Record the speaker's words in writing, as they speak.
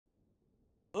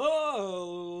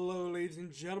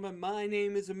and gentlemen, my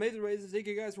name is AmazinRazin. Thank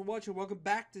you guys for watching. Welcome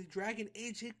back to Dragon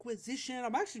Age Inquisition.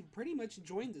 I'm actually pretty much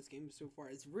enjoying this game so far.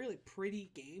 It's a really pretty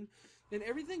game, and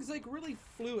everything's like really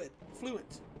fluid. But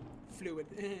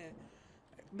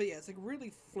yeah, it's like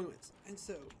really fluent. And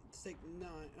so, let's take 9.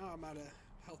 Oh, I'm out of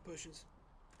health potions.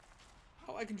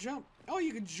 Oh, I can jump. Oh,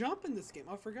 you can jump in this game.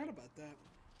 I forgot about that.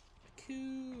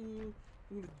 Cool.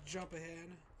 I'm gonna jump ahead.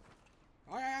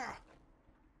 Oh yeah!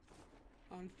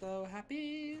 I'm so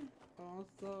happy. I'm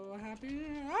so happy.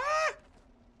 Ah!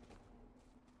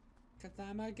 Cause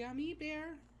I'm a gummy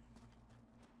bear.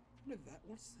 What is that?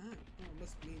 What's that? Oh, it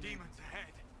must be demons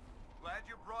ahead. Glad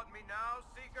you brought me now,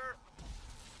 Seeker.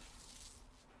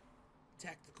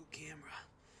 Tactical camera.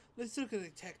 Let's look at the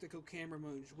tactical camera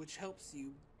mode, which helps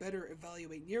you better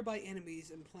evaluate nearby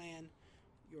enemies and plan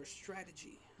your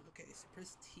strategy. Okay, so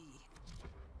press T.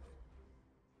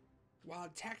 While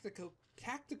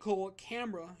tactical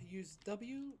camera, use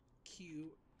W,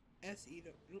 Q, S, E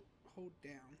to hold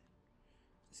down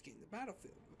to scan the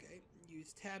battlefield. Okay,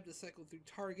 use tab to cycle through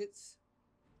targets.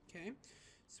 Okay,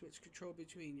 switch control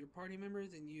between your party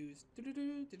members and use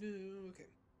okay.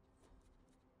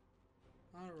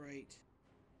 All right.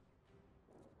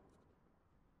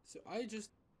 So I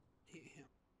just hit him.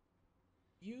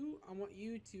 I want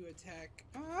you to attack.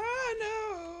 Ah, no!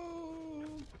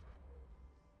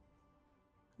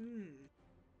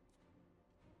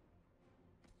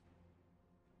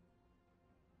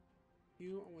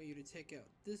 I want you to take out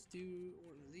this dude, or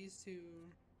one of these two.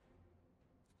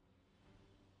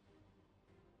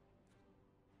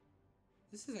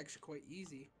 This is actually quite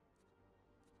easy.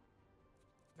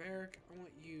 Varric, I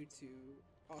want you to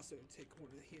also take one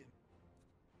of him.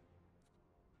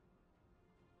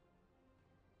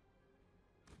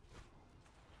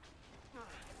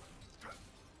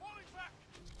 Falling back.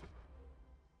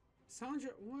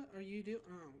 Sandra, what are you doing?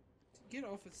 Oh, get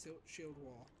off the shield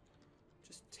wall.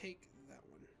 Just take that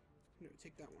one. No,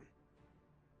 take that one.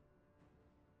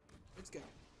 Let's go.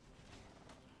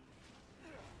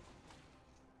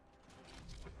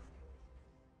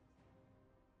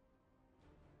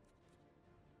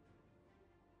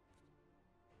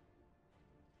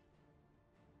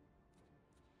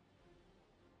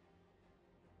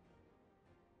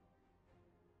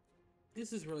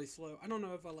 This is really slow. I don't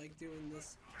know if I like doing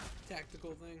this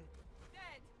tactical thing.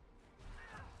 Dead.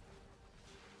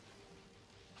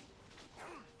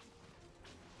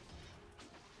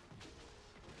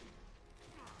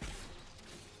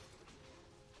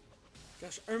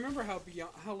 Gosh, I remember how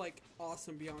like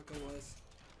awesome Bianca was.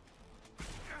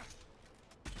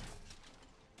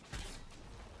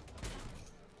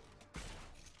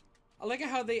 I like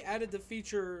how they added the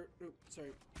feature. Oh,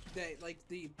 sorry, like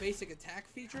the basic attack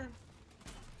feature.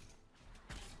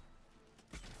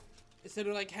 Instead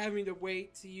of like having to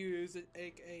wait to use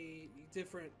a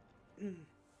different,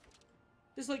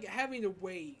 just like having to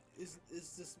wait is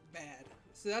just bad.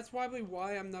 So that's probably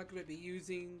why I'm not going to be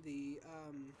using the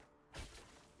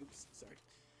oops, sorry.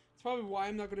 It's probably why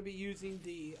I'm not going to be using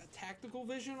the tactical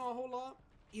vision a whole lot.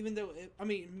 Even though I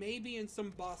mean maybe in some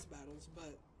boss battles,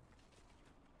 but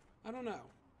I don't know.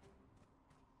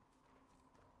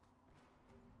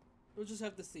 We'll just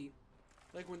have to see,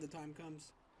 like when the time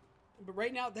comes. But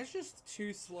right now, that's just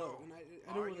too slow, and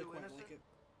I don't really quite like it.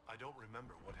 I don't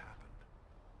remember what happened.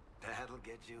 That'll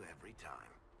get you every time.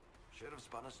 Should have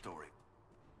spun a story.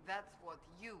 That's what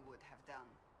you would have done.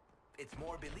 It's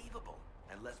more believable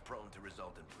and less prone to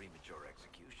result in premature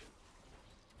execution.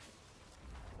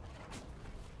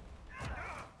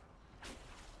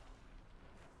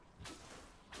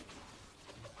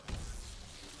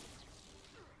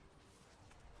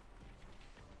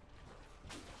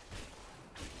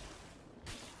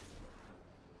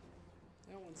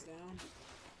 That one's down.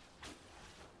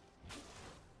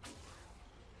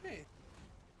 Hey.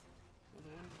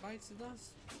 Another one bites the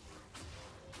dust.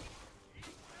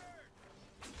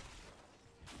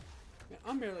 Man,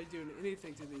 I'm barely doing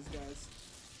anything to these guys.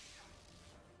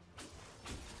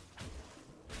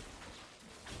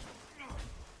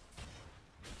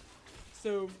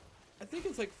 So, I think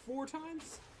it's like 4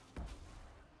 times.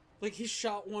 Like he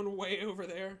shot one way over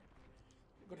there.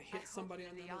 I'm gonna hit somebody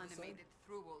on the other side. Made it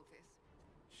through all this.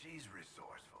 She's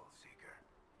resourceful, Seeker.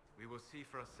 We will see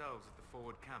for ourselves at the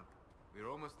forward camp. We're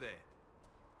almost there.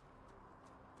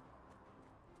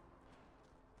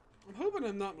 I'm hoping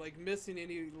I'm not like missing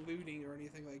any looting or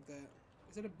anything like that.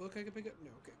 Is that a book I can pick up? No,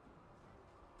 okay.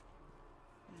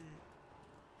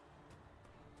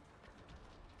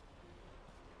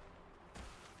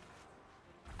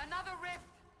 Another rift.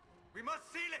 We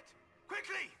must seal it!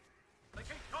 Quickly! They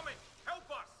keep coming!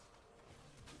 Help us!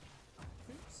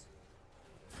 Oops.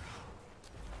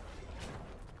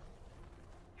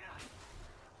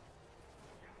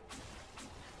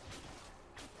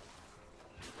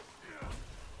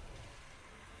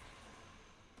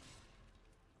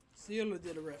 Seal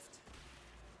did a rift.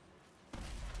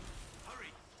 Hurry!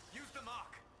 Use the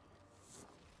mark!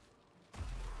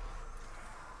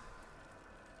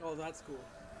 Oh, that's cool.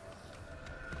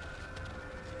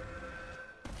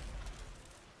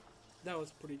 That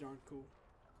was pretty darn cool.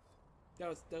 That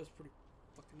was pretty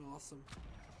fucking awesome.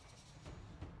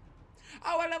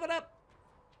 Oh, I leveled up!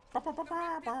 The rift is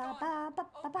gone. Open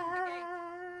the gate.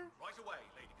 Right away,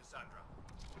 Lady Cassandra.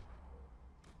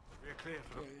 We're clear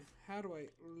for Okay, how do I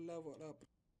level it up?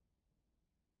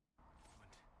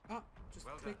 Ah, just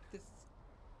Well click done. this.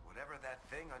 Whatever that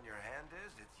thing on your hand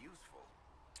is, it's useful.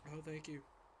 Oh, thank you.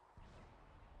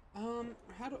 How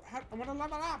I want to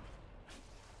level up.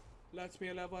 Let's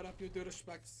me level it up. You do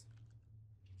respects.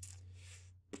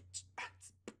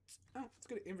 Oh, let's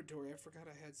go to inventory. I forgot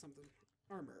I had something.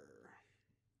 Armor.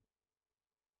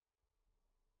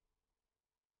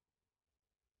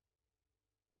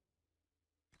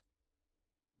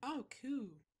 Oh, cool.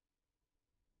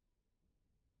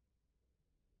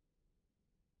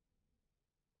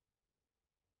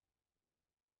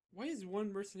 Why is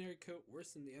one mercenary coat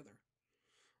worse than the other?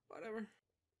 Whatever.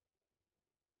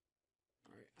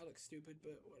 Alright, I look stupid,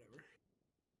 but whatever.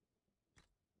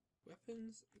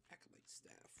 Weapons and acolyte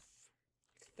staff.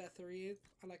 Accessories.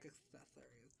 I like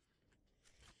accessories.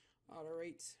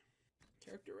 Alright.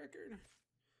 Character record.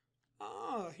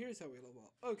 Ah, here's how we level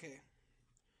up. Okay.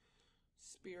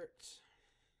 Spirit.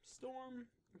 Storm.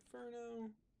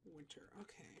 Inferno. Winter.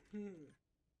 Okay.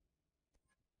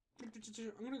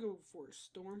 I'm gonna go for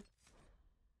Storm.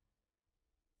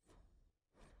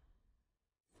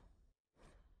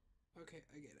 Okay,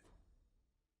 I get it.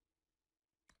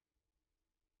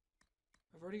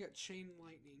 I've already got Chain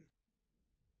Lightning.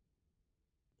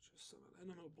 Just summon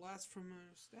Animal Blast from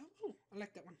a staff. Oh, I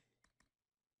like that one.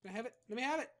 Can I have it? Let me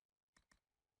have it!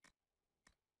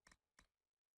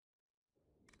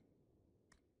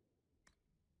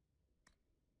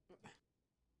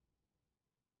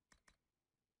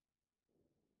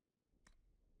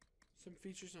 Some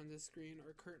features on this screen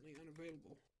are currently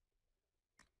unavailable.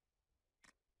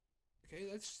 Okay,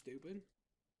 that's stupid.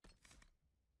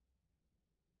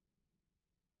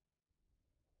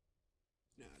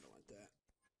 No, I don't want that.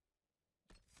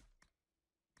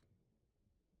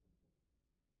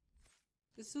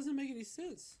 This doesn't make any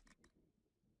sense.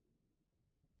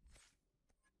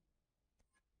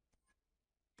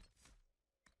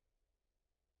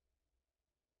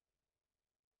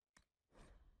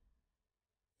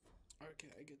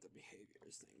 Okay, I get the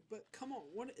behaviors thing, but come on,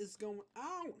 what is going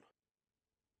on?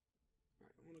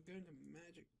 Alright, I'm gonna go into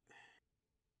magic.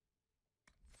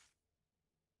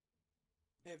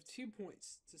 I have 2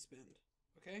 points to spend,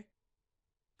 okay?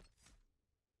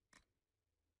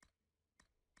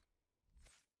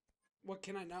 What,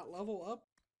 can I not level up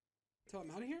until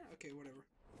I'm out of here? Okay, whatever.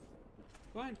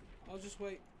 Fine, I'll just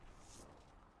wait.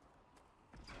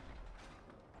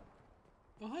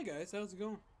 Oh, hi guys, how's it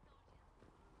going?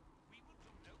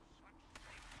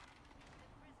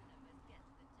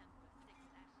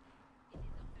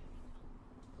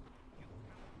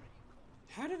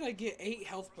 How did I get 8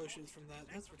 health potions from that?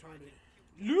 That's retarded.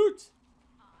 Loot!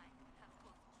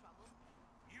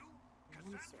 You,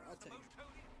 Monster, I'll Cassandra, the take most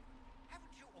holy?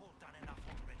 Haven't you all done enough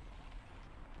already?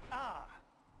 Ah,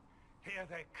 here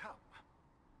they come.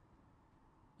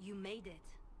 You made it.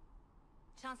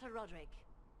 Chancellor Roderick,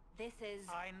 this is...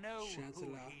 I know Chancellor.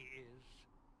 who he is.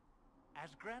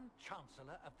 As Grand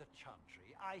Chancellor of the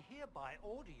Chantry, I hereby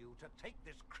order you to take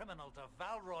this criminal to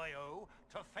Val Royeaux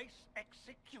to face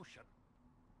execution.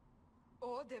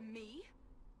 Order me?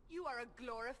 You are a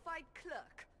glorified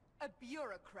clerk, a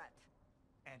bureaucrat.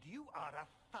 And you are a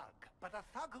thug, but a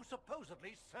thug who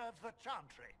supposedly serves the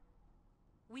Chantry.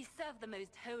 We serve the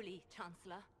most holy,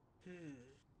 Chancellor.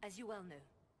 As you well know.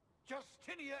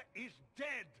 Justinia is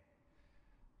dead!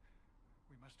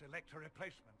 We must elect a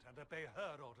replacement and obey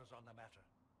her orders on the matter.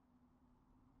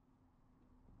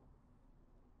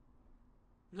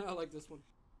 No, I like this one.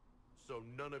 So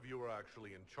none of you are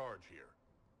actually in charge here.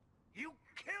 You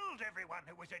killed everyone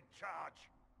who was in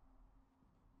charge!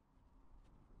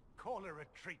 Call a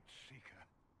retreat, Seeker.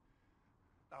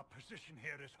 Our position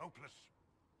here is hopeless.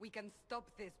 We can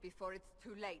stop this before it's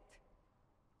too late.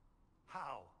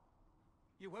 How?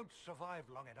 You won't survive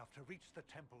long enough to reach the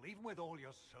temple, even with all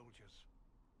your soldiers.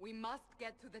 We must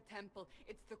get to the temple.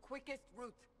 It's the quickest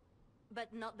route.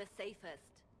 But not the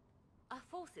safest. Our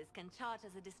forces can charge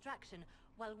as a distraction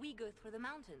while we go through the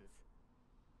mountains.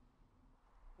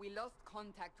 We lost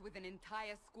contact with an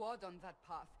entire squad on that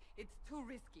path. It's too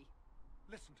risky.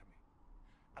 Listen to me.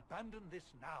 Abandon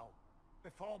this now,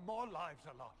 before more lives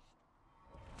are lost.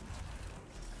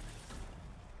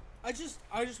 I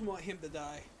just want him to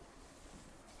die.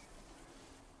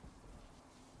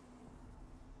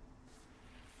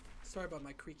 Sorry about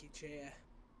my creaky chair.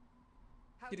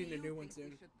 How Getting do a you new one think we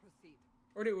soon. should proceed?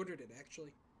 Already ordered it,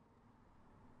 actually.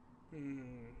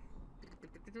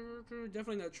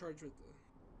 Definitely not charged with the...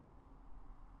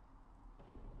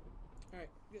 Alright,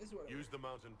 guess what? Use the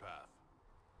mountain path.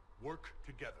 Work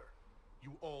together.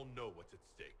 You all know what's at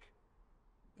stake.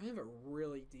 I have a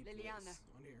really deep Liliana, voice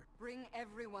on here. bring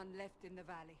everyone left in the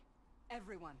valley.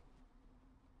 Everyone.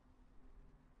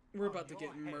 We're On about to your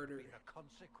get head be murdered. the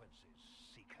consequences,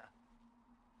 Seeker.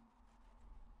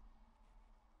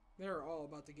 They're all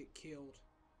about to get killed.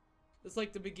 It's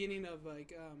like the beginning of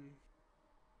like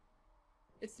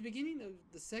it's the beginning of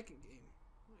the second game,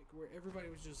 like where everybody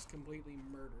was just completely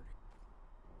murdered.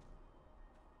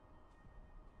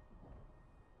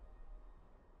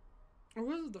 Or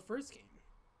was it the first game?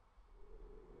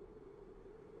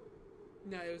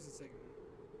 No, it was the second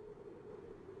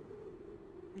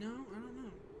one. No, I don't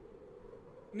know.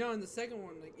 No, in the second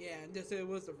one, like, yeah, it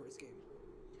was the first game.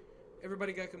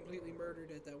 Everybody got completely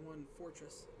murdered at that one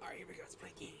fortress. Alright, here we go. Let's play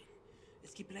a game.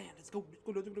 Let's keep playing. Let's go.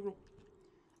 Let's go.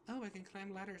 Oh, I can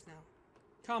climb ladders now.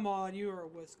 Come on, you are a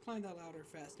wuss. Climb that ladder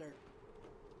faster.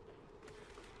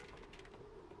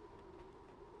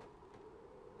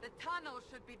 The tunnel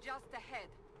should be just ahead.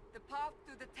 The path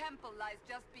to the temple lies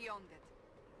just beyond it.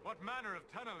 What manner of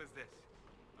tunnel is this?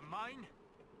 A mine?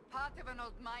 Part of an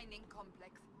old mining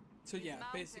complex. So These yeah,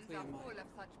 mountains basically are a mine. full of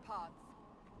such paths.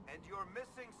 And your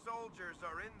missing soldiers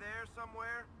are in there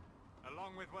somewhere?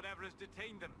 Along with whatever has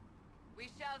detained them. We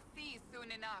shall see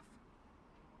soon enough.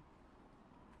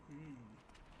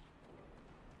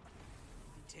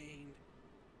 Detained.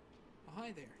 Oh,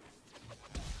 hi there.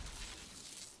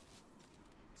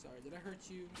 Sorry, did I hurt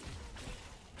you?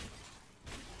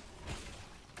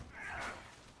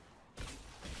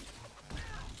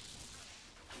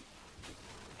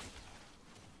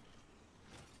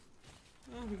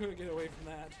 Oh, I'm gonna get away from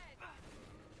that.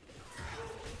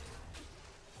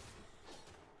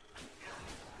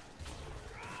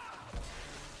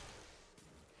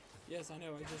 Yes, I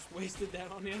know, I just wasted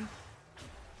that on him.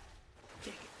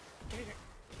 Take it. Take it.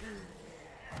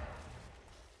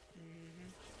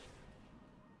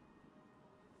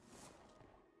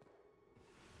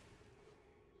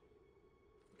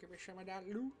 Give me some of that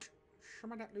loot.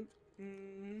 Some of that loot.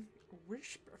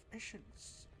 Wish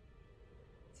professions.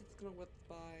 It's gonna whip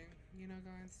by, you know,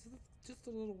 guys. Just a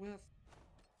little whiff.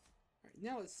 Alright,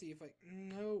 now let's see if I.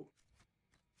 No.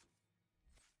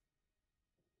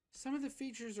 Some of the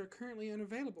features are currently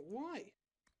unavailable. Why?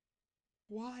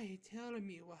 Why? Tell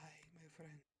me why, my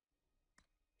friend.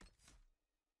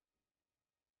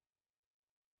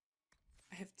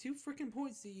 I have 2 freaking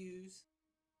points to use.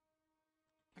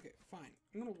 Okay, fine.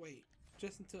 I'm gonna wait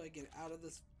just until I get out of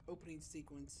this opening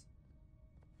sequence.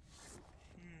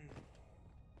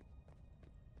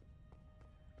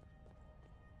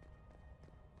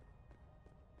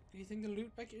 Anything to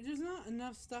loot back here? There's not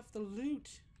enough stuff to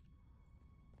loot.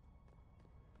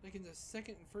 Like in the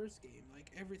second and first game, like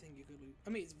everything you could loot. I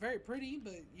mean, it's very pretty,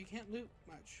 but you can't loot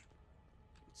much.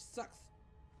 It sucks.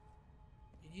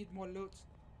 You need more loot.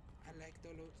 I like the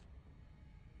loot.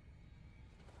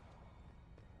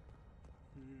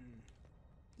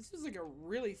 This is like a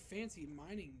really fancy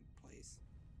mining place.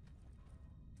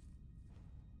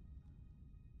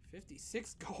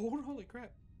 56 gold? Holy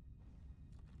crap.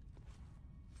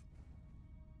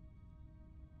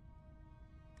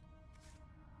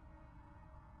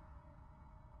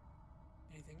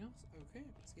 Anything else? Okay,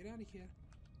 let's get out of here.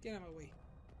 Get out of my way.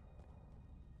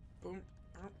 Boom.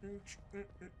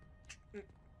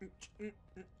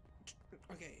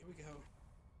 Okay, here we go.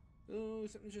 Oh,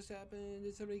 something just happened.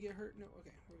 Did somebody get hurt? No.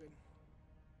 Okay, we're good.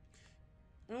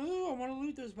 Oh, I want to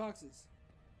loot those boxes.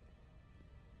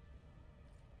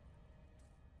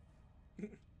 Give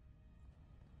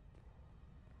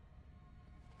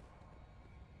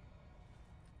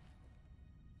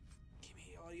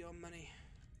me all your money.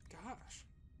 Gosh.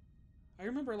 I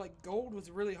remember, like, gold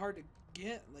was really hard to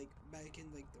get, like, back in,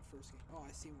 like, the first game. Oh,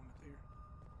 I see one up here.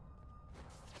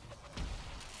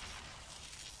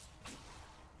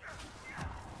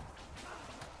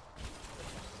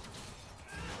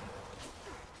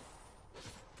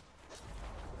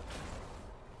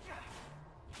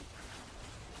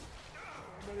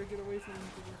 Better get away from him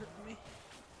because you're hurting me.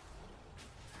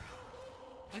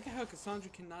 I like how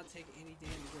Cassandra cannot take any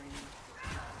damage right now.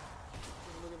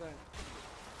 Look at that.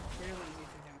 Barely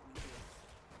anything happening here.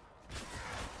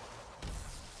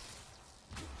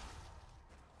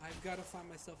 I've got to find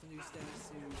myself a new status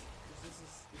soon. Because this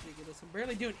is ridiculous. I'm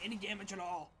barely doing any damage at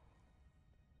all.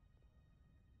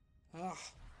 Ugh.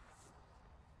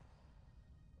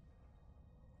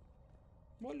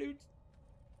 More loot.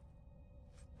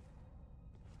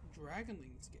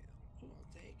 Dragonling scale. Oh,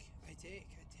 I'll take. I take.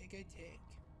 I'll take that shit.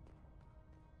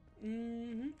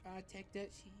 I'll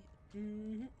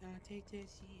take that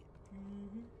shit.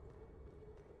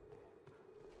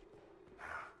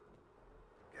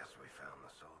 Guess we found the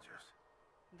soldiers.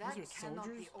 That Those are cannot be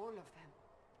soldiers? all of them.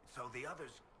 So the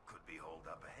others could be holed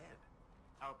up ahead.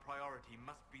 Our priority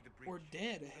must be the breach. Or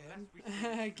dead ahead. Unless we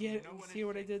I get it. no You one see is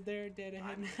what I safe. did there? Dead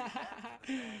ahead. I'm thinking that's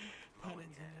the bag with Pun glowing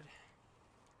intended.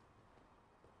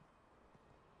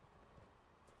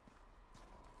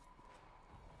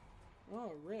 Oh,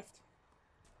 a rift.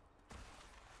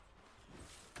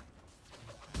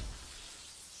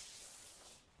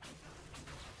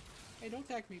 Hey, don't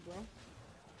attack me, bro.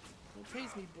 Don't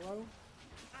tase me, bro.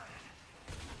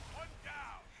 One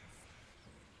down.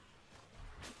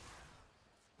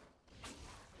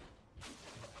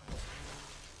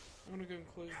 I'm gonna go and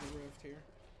close the rift here.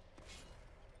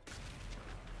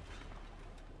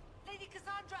 Lady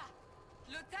Cassandra!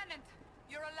 Lieutenant,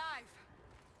 you're alive.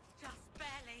 Just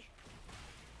barely.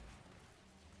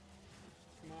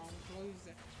 Come on, close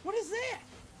that. What is that?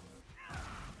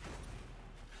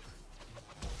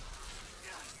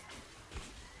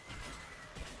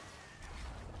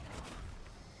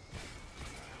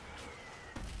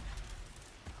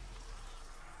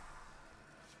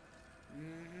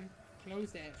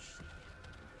 Close that shit.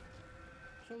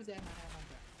 Close that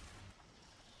motherfucker.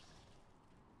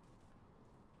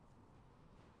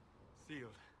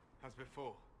 Sealed, as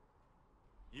before.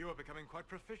 You are becoming quite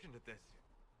proficient at this.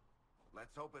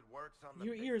 Let's hope it works on the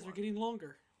Your big ears are one. getting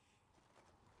longer.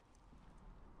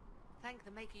 Thank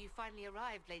the Maker you finally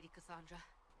arrived, Lady Cassandra.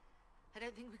 I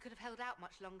don't think we could have held out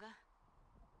much longer.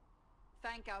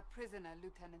 Thank our prisoner,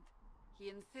 Lieutenant. He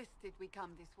insisted we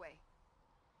come this way.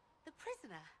 The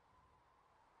prisoner?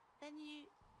 Then you...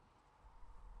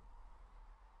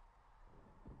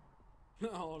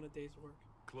 All in a day's work.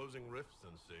 Closing rifts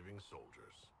and saving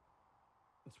soldiers.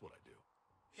 That's what I do.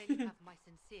 Then you have my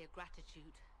sincere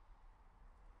gratitude.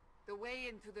 The way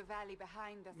into the valley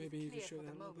behind us Maybe you is can clear show for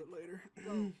that the a little moment. bit later.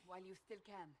 Go while you still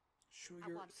can. Show At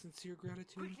your once. sincere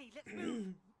gratitude. Quickly, let's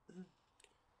move!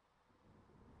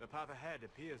 The path ahead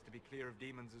appears to be clear of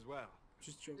demons as well.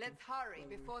 Just joking. Let's hurry by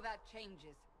the way. before that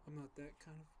changes. I'm not that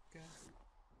kind of guy.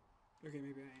 Okay,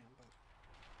 maybe I am, but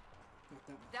not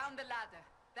that much. Down the ladder.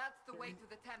 That's the way to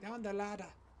the temple. Down the ladder.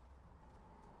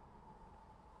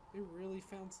 They really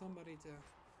found somebody to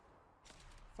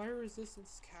fire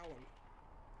resistance cowl.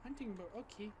 Hunting bow.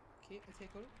 Okay, I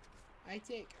take a look. I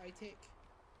take.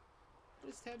 What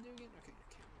does tab do again? Okay, I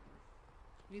can't remember.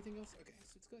 Anything else? Okay,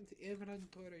 so let's go into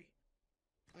inventory.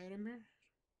 Item here.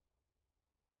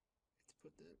 Let's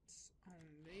put this on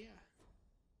there.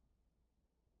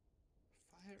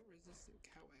 Fire resistant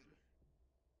cowl.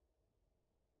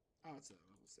 Oh, it's a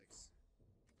level 6.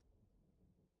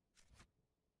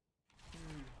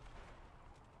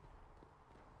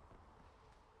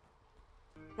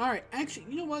 Alright, actually,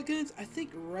 you know what, guys? I think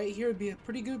right here would be a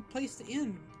pretty good place to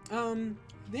end.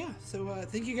 Yeah, so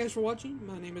thank you guys for watching.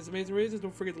 My name is AmazinRazin.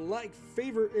 Don't forget to like,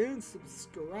 favorite, and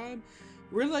subscribe.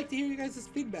 Really like to hear you guys'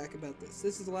 feedback about this.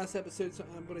 This is the last episode so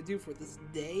I'm going to do for this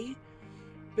day.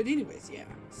 But anyways, yeah.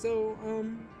 So,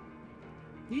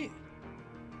 yeah.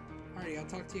 Alrighty, I'll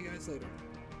talk to you guys later.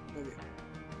 Love you.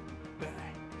 Bye.